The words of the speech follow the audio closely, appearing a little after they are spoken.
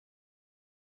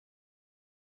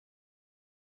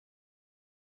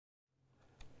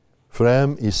frères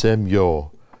et sœurs,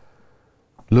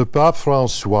 le pape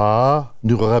François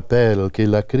nous rappelle que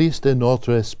le Christ est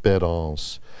notre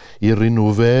espérance. Il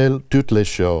renouvelle toutes les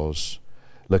choses.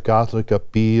 Le 4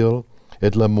 capitles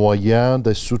est le moyen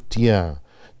de soutien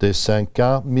des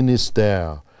 50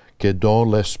 ministères qui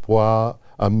donnent l'espoir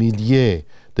à milliers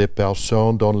de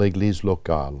personnes dans l'Église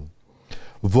locale.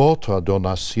 Votre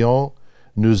donation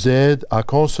nous aide à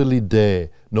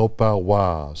consolider nos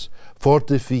paroisses,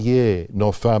 fortifier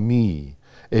nos familles,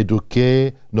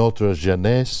 éduquer notre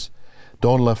jeunesse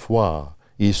dans la foi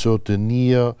et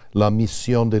soutenir la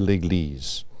mission de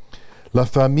l'Église. La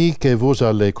famille que vous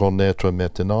allez connaître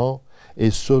maintenant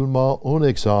est seulement un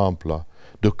exemple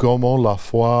de comment la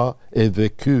foi est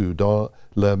vécue dans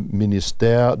le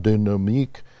ministère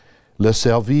dynamique, le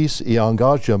service et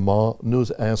engagement nous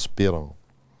inspirent.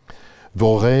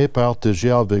 J'aurais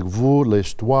partagé avec vous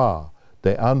l'histoire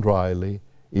de Anne Riley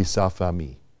et sa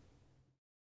famille.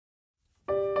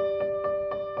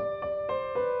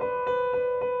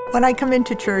 When I come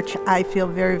into church, I feel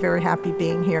very, very happy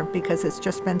being here because it's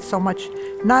just been so much,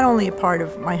 not only a part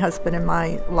of my husband and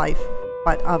my life,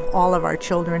 but of all of our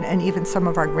children, and even some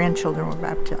of our grandchildren were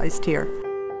baptized here.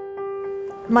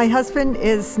 My husband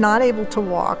is not able to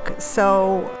walk,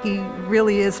 so he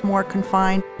really is more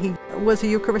confined. He was a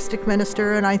Eucharistic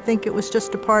minister, and I think it was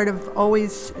just a part of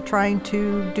always trying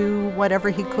to do whatever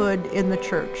he could in the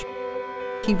church.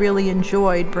 He really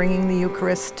enjoyed bringing the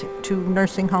Eucharist to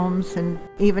nursing homes and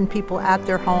even people at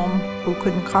their home who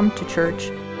couldn't come to church.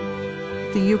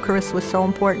 The Eucharist was so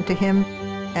important to him,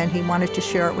 and he wanted to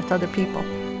share it with other people.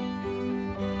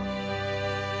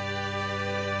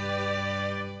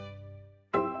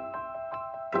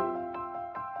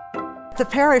 The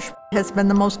parish has been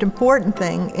the most important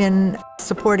thing in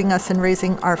supporting us and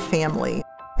raising our family.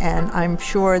 And I'm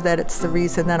sure that it's the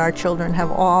reason that our children have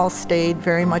all stayed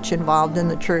very much involved in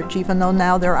the church, even though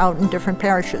now they're out in different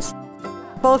parishes.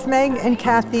 Both Meg and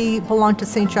Kathy belong to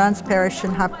St. John's Parish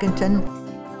in Hopkinton.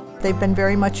 They've been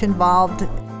very much involved.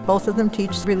 Both of them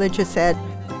teach religious ed.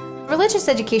 Religious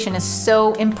education is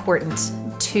so important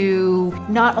to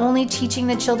not only teaching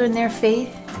the children their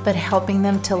faith, but helping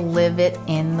them to live it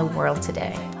in the world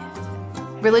today.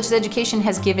 Religious education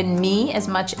has given me as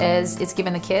much as it's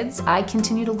given the kids. I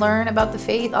continue to learn about the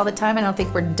faith all the time. I don't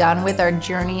think we're done with our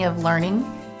journey of learning.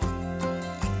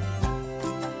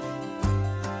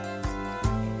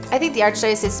 I think the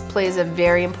Archdiocese plays a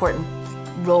very important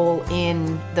role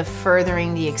in the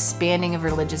furthering, the expanding of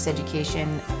religious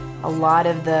education. A lot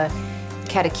of the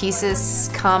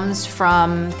catechesis comes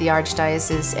from the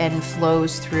Archdiocese and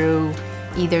flows through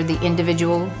either the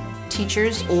individual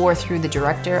teachers or through the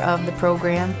director of the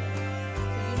program.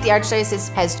 The Archdiocese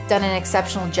has done an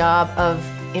exceptional job of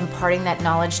imparting that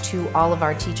knowledge to all of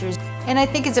our teachers. And I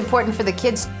think it's important for the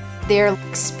kids. They're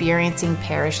experiencing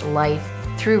parish life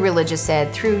through religious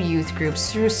ed, through youth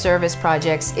groups, through service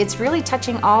projects. It's really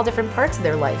touching all different parts of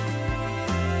their life.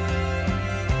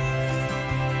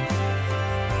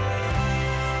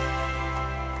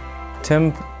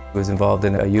 Tim was involved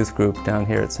in a youth group down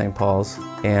here at St. Paul's,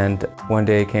 and one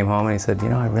day he came home and he said, you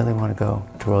know, I really want to go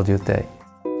to World Youth Day.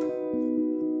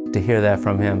 To hear that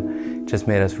from him just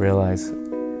made us realize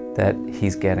that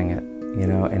he's getting it, you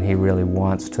know, and he really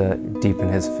wants to deepen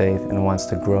his faith and wants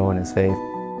to grow in his faith.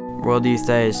 World Youth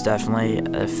Day is definitely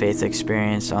a faith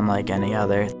experience unlike any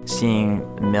other. Seeing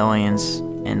millions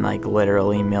and like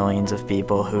literally millions of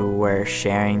people who were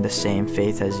sharing the same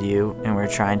faith as you and were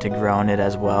trying to grow in it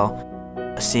as well.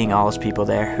 Seeing all those people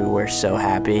there who were so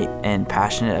happy and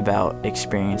passionate about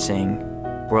experiencing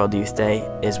World Youth Day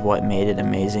is what made it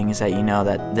amazing, is that you know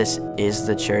that this is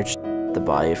the church, the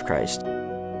body of Christ.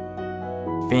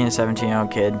 Being a 17-year-old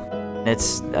kid,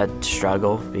 it's a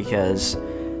struggle because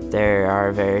there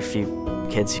are very few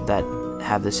kids that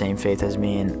have the same faith as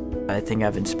me, and I think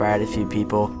I've inspired a few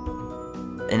people.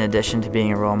 In addition to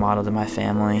being a role model to my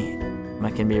family,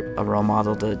 I can be a role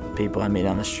model to people I meet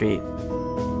on the street.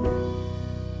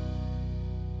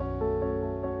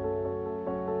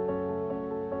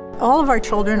 All of our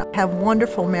children have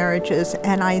wonderful marriages,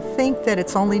 and I think that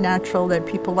it's only natural that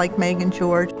people like Meg and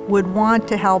George would want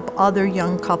to help other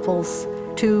young couples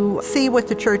to see what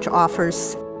the church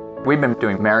offers. We've been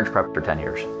doing marriage prep for 10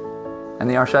 years, and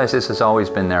the Archdiocese has always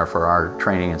been there for our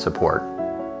training and support.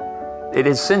 It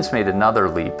has since made another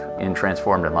leap in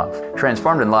Transformed in Love.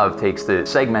 Transformed in Love takes the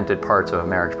segmented parts of a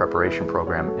marriage preparation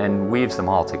program and weaves them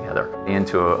all together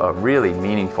into a really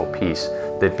meaningful piece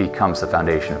that becomes the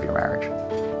foundation of your marriage.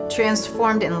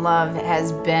 Transformed in Love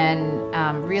has been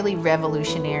really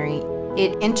revolutionary.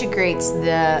 It integrates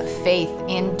the faith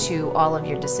into all of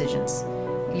your decisions.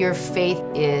 Your faith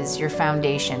is your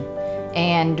foundation.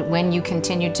 And when you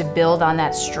continue to build on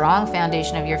that strong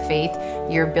foundation of your faith,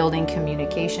 you're building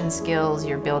communication skills,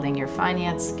 you're building your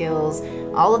finance skills.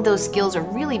 All of those skills are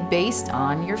really based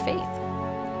on your faith.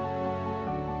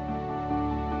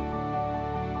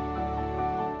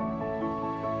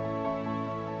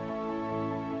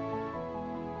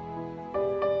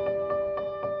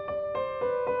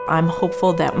 I'm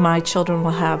hopeful that my children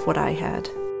will have what I had,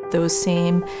 those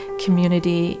same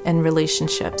community and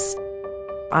relationships.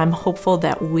 I'm hopeful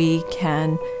that we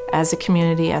can, as a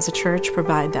community, as a church,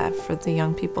 provide that for the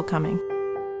young people coming.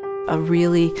 A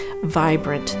really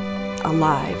vibrant,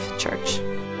 alive church.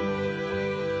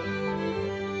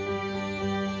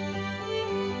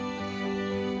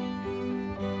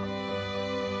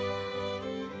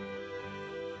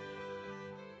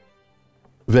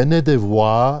 Venez de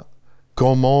voir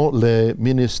comment les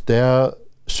ministères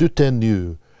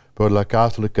soutenus par la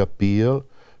Catholic Appeal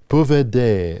peuvent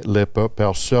aider les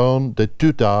personnes de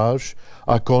tout âge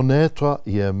à connaître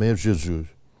et aimer Jésus.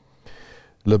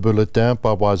 Le bulletin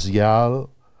paroissial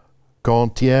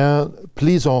contient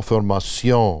plus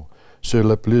d'informations sur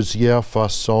les plusieurs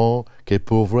façons qui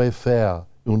pourraient faire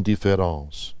une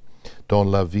différence dans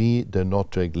la vie de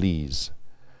notre Église.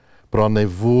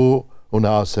 Prenez-vous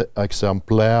un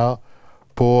exemplaire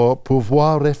pour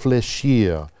pouvoir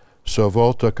réfléchir sur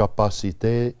votre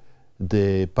capacité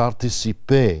de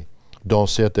participer dans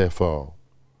cet effort.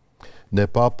 N'est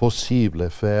pas possible de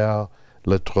faire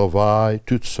le travail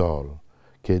tout seul.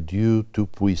 Que Dieu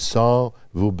Tout-Puissant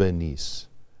vous bénisse.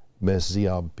 Merci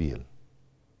en pile.